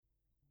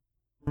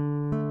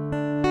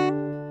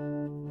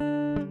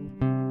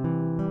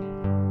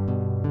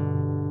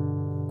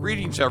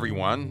Greetings,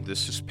 everyone.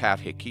 This is Pat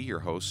Hickey, your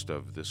host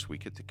of This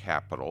Week at the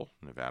Capitol,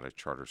 Nevada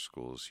Charter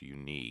Schools You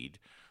Need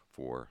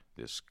for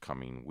this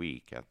coming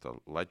week at the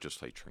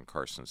legislature in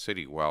Carson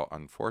City. Well,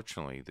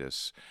 unfortunately,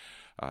 this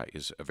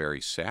is a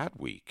very sad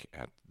week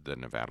at the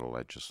Nevada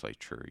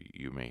legislature.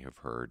 You may have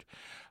heard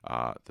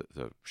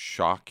the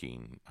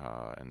shocking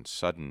and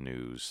sudden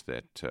news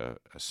that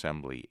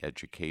Assembly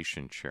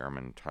Education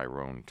Chairman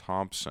Tyrone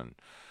Thompson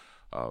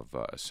of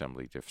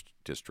Assembly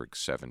District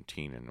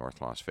 17 in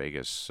North Las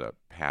Vegas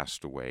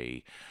passed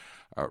away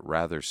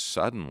rather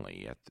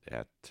suddenly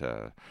at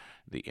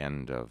the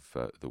end of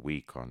the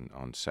week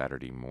on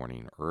Saturday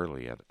morning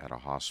early at a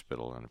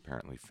hospital, and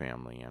apparently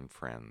family and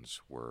friends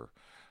were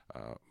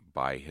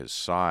by his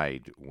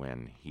side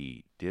when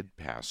he did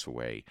pass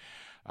away.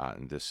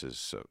 And this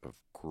is a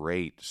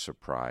great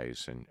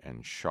surprise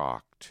and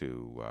shock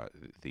to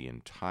the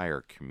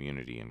entire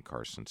community in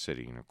Carson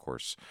City, and of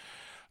course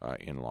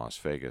in Las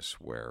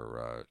Vegas,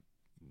 where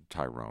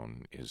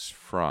Tyrone is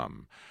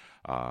from.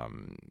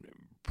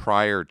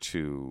 Prior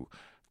to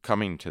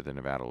coming to the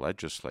Nevada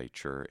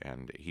legislature,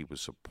 and he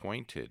was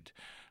appointed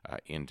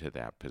into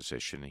that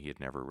position, he had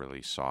never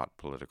really sought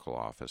political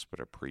office, but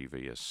a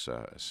previous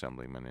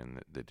assemblyman in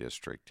the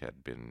district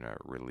had been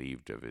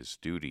relieved of his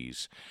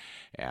duties,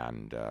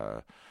 and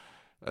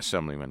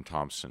Assemblyman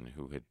Thompson,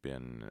 who had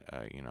been,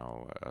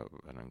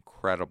 an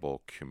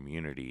incredible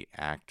community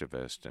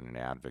activist and an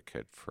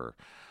advocate for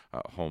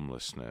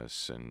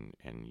homelessness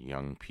and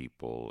young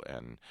people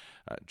and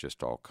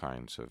just all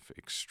kinds of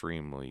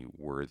extremely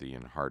worthy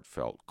and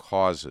heartfelt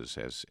causes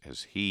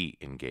as he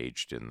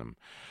engaged in them,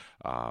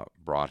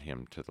 brought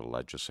him to the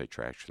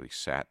legislature. Actually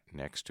sat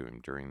next to him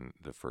during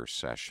the first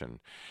session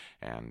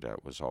and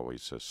was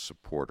always a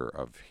supporter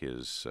of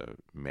his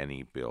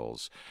many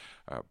bills,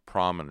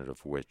 prominent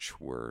of which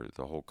were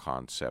the whole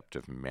concept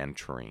of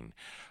mentoring.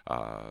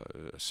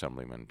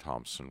 Assemblyman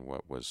Thompson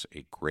was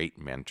a great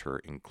mentor,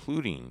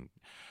 including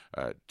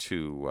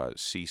to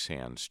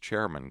CSAN's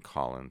chairman,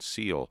 Colin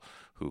Seal,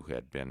 who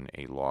had been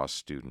a law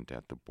student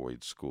at the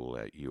Boyd School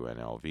at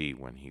UNLV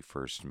when he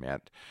first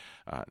met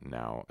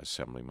now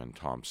Assemblyman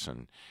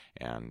Thompson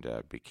and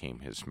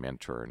became his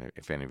mentor. And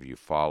if any of you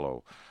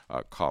follow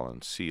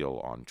Colin Seal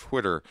on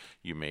Twitter,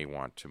 you may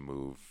want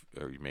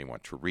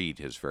to read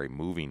his very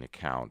moving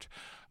account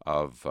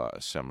of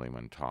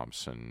Assemblyman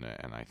Thompson,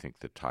 and I think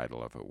the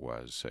title of it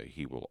was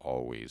 "He Will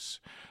Always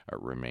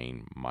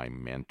Remain My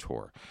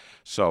Mentor."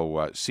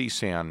 So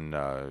CSAN,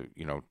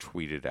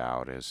 tweeted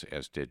out,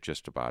 as did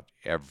just about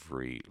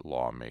every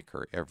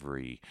lawmaker,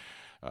 every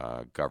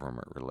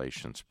government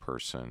relations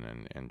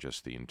person, and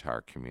just the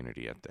entire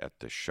community at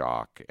the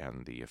shock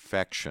and the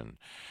affection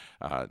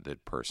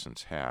that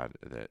persons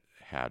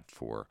had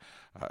for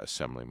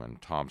Assemblyman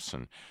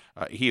Thompson.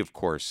 He, of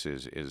course,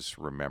 is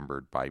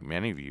remembered by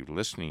many of you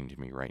listening to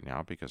me right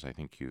now, because I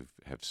think you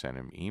have sent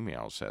him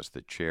emails as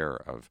the chair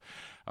of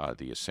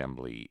the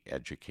Assembly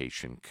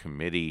Education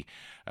Committee.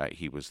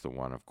 He was the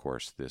one, of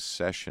course, this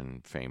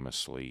session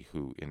famously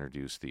who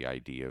introduced the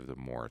idea of the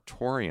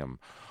moratorium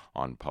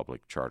on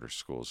public charter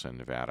schools in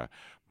Nevada,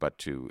 but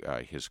to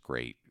his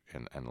great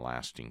and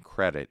lasting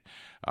credit,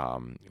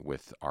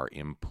 with our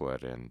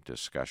input and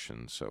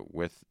discussions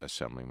with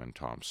Assemblyman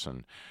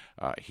Thompson,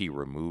 he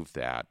removed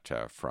that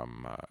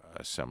from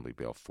Assembly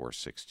Bill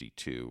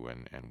 462,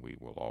 and we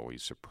will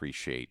always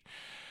appreciate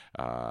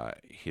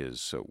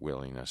his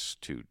willingness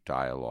to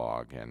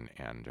dialogue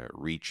and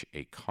reach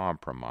a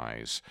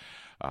compromise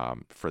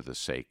for the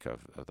sake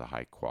of the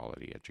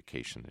high-quality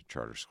education that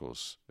charter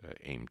schools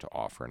aim to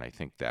offer. And I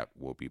think that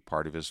will be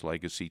part of his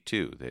legacy,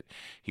 too, that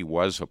he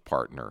was a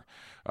partner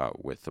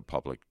with the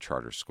public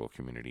charter school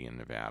community in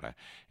Nevada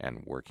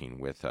and working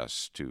with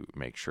us to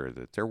make sure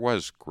that there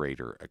was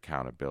greater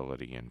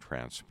accountability and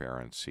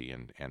transparency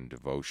and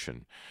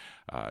devotion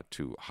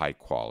to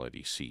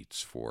high-quality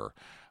seats for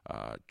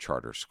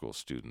charter school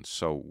students.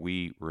 So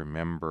we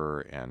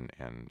remember,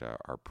 and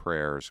our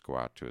prayers go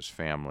out to his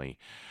family.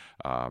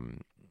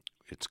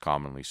 It's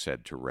commonly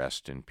said to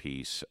rest in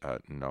peace.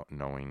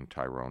 Knowing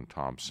Tyrone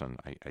Thompson,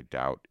 I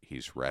doubt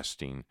he's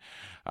resting.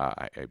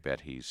 I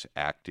bet he's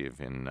active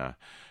in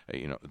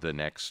the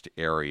next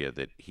area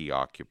that he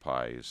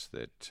occupies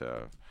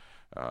that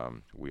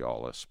we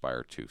all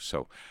aspire to.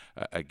 So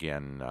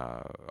again,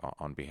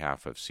 on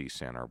behalf of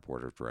CSAN, our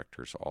board of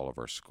directors, all of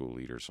our school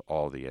leaders,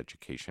 all the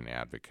education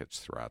advocates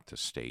throughout the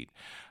state,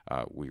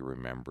 we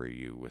remember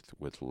you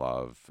with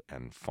love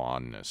and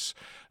fondness.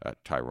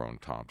 Tyrone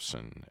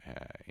Thompson,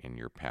 in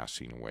your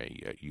passing away,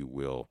 you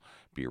will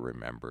be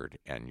remembered,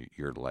 and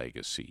your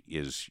legacy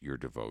is your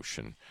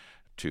devotion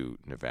to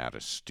Nevada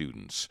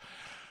students.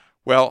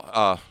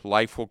 Well,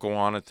 life will go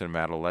on at the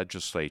Nevada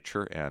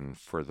legislature, and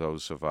for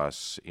those of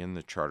us in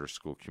the charter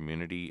school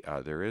community,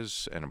 there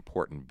is an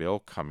important bill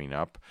coming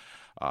up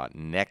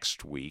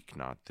next week,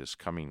 not this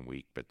coming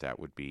week, but that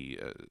would be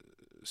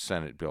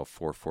Senate Bill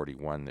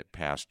 441 that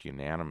passed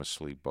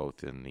unanimously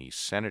both in the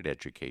Senate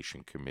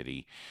Education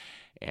Committee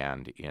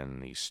and in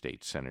the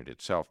state Senate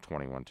itself,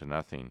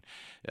 21-0.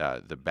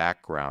 The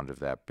background of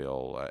that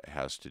bill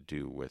has to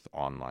do with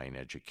online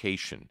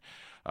education.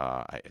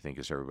 I think,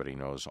 as everybody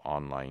knows,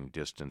 online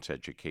distance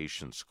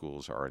education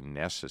schools are a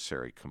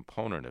necessary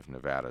component of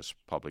Nevada's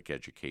public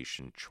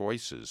education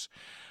choices,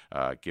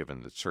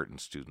 given that certain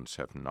students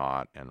have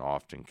not and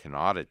often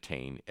cannot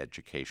attain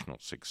educational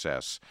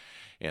success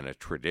in a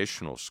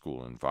traditional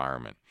school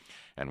environment.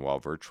 And while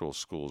virtual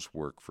schools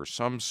work for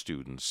some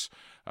students,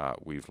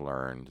 we've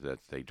learned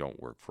that they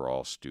don't work for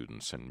all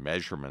students, and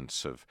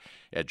measurements of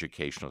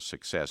educational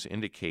success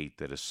indicate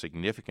that a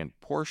significant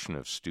portion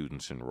of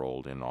students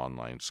enrolled in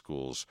online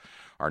schools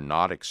are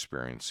not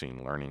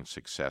experiencing learning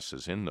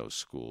successes in those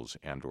schools,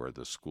 and or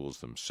the schools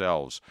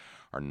themselves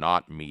are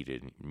not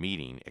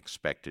meeting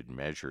expected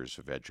measures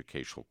of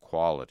educational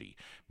quality,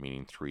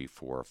 meaning 3,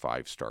 4, or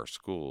 5-star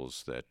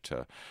schools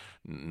that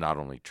not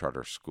only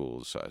charter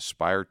schools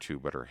aspire to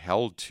but are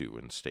held to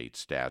in state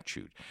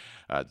statute.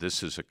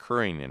 This is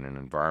occurring in an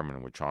environment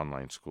in which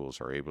online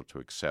schools are able to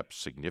accept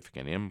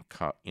significant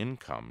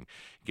income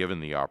given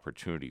the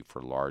opportunity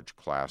for large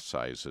class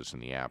sizes in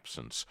the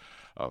absence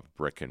of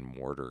brick and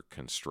mortar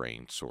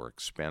constraints or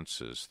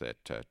expenses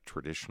that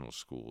traditional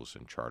schools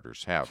and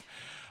charters have.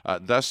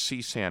 Thus,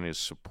 CSAN is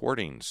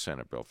supporting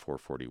Senate Bill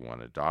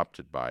 441,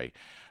 adopted by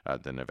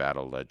the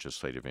Nevada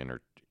Legislative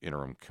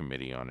Interim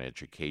Committee on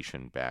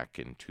Education back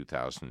in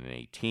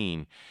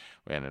 2018,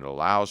 and it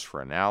allows for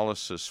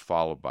analysis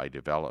followed by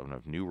development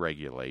of new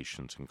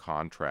regulations and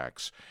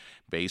contracts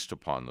based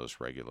upon those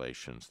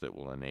regulations that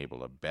will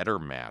enable a better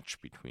match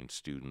between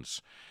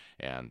students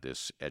and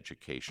this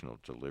educational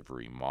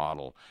delivery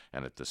model,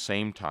 and at the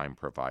same time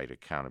provide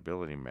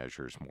accountability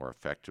measures more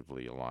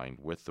effectively aligned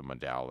with the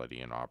modality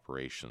and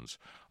operations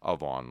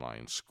of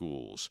online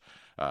schools.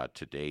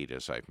 To date,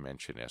 as I've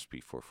mentioned,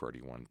 SB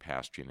 441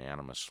 passed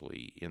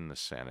unanimously in the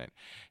Senate,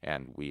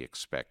 and we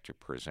expect to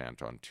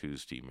present on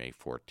Tuesday, May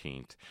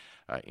 14th,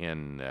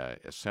 in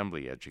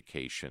Assembly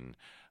Education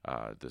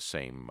the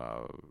same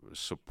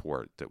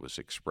support that was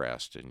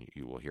expressed, and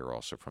you will hear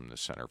also from the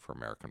Center for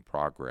American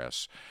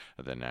Progress,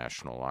 the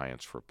National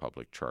Alliance for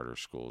Public Charter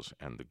Schools,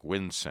 and the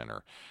Gwynn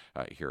Center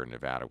here in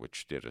Nevada,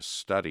 which did a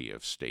study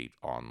of state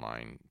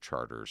online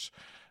charters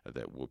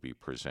that will be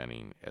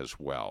presenting as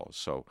well.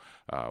 So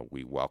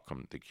we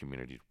welcome the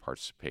community to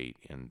participate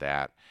in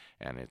that,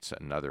 and it's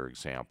another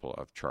example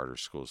of charter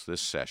schools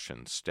this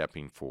session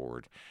stepping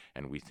forward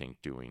and we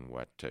think doing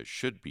what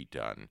should be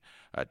done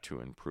to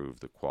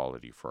improve the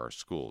quality for our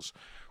schools.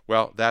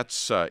 Well,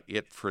 that's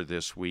it for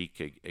this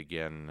week.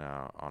 Again,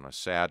 on a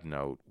sad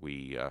note,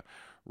 we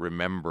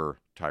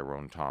remember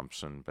Tyrone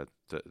Thompson, but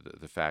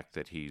the fact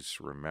that he's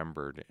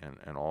remembered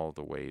and all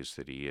the ways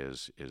that he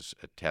is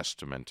a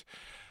testament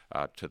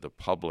to the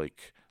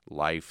public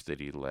life that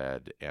he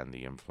led and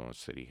the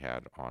influence that he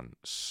had on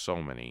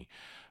so many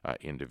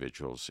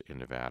individuals in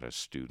Nevada,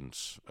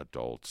 students,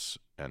 adults,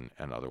 and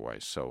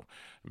otherwise. So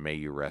may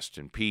you rest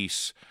in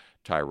peace,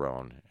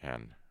 Tyrone,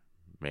 and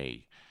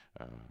may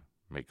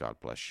God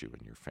bless you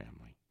and your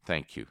family.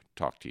 Thank you.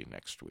 Talk to you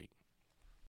next week.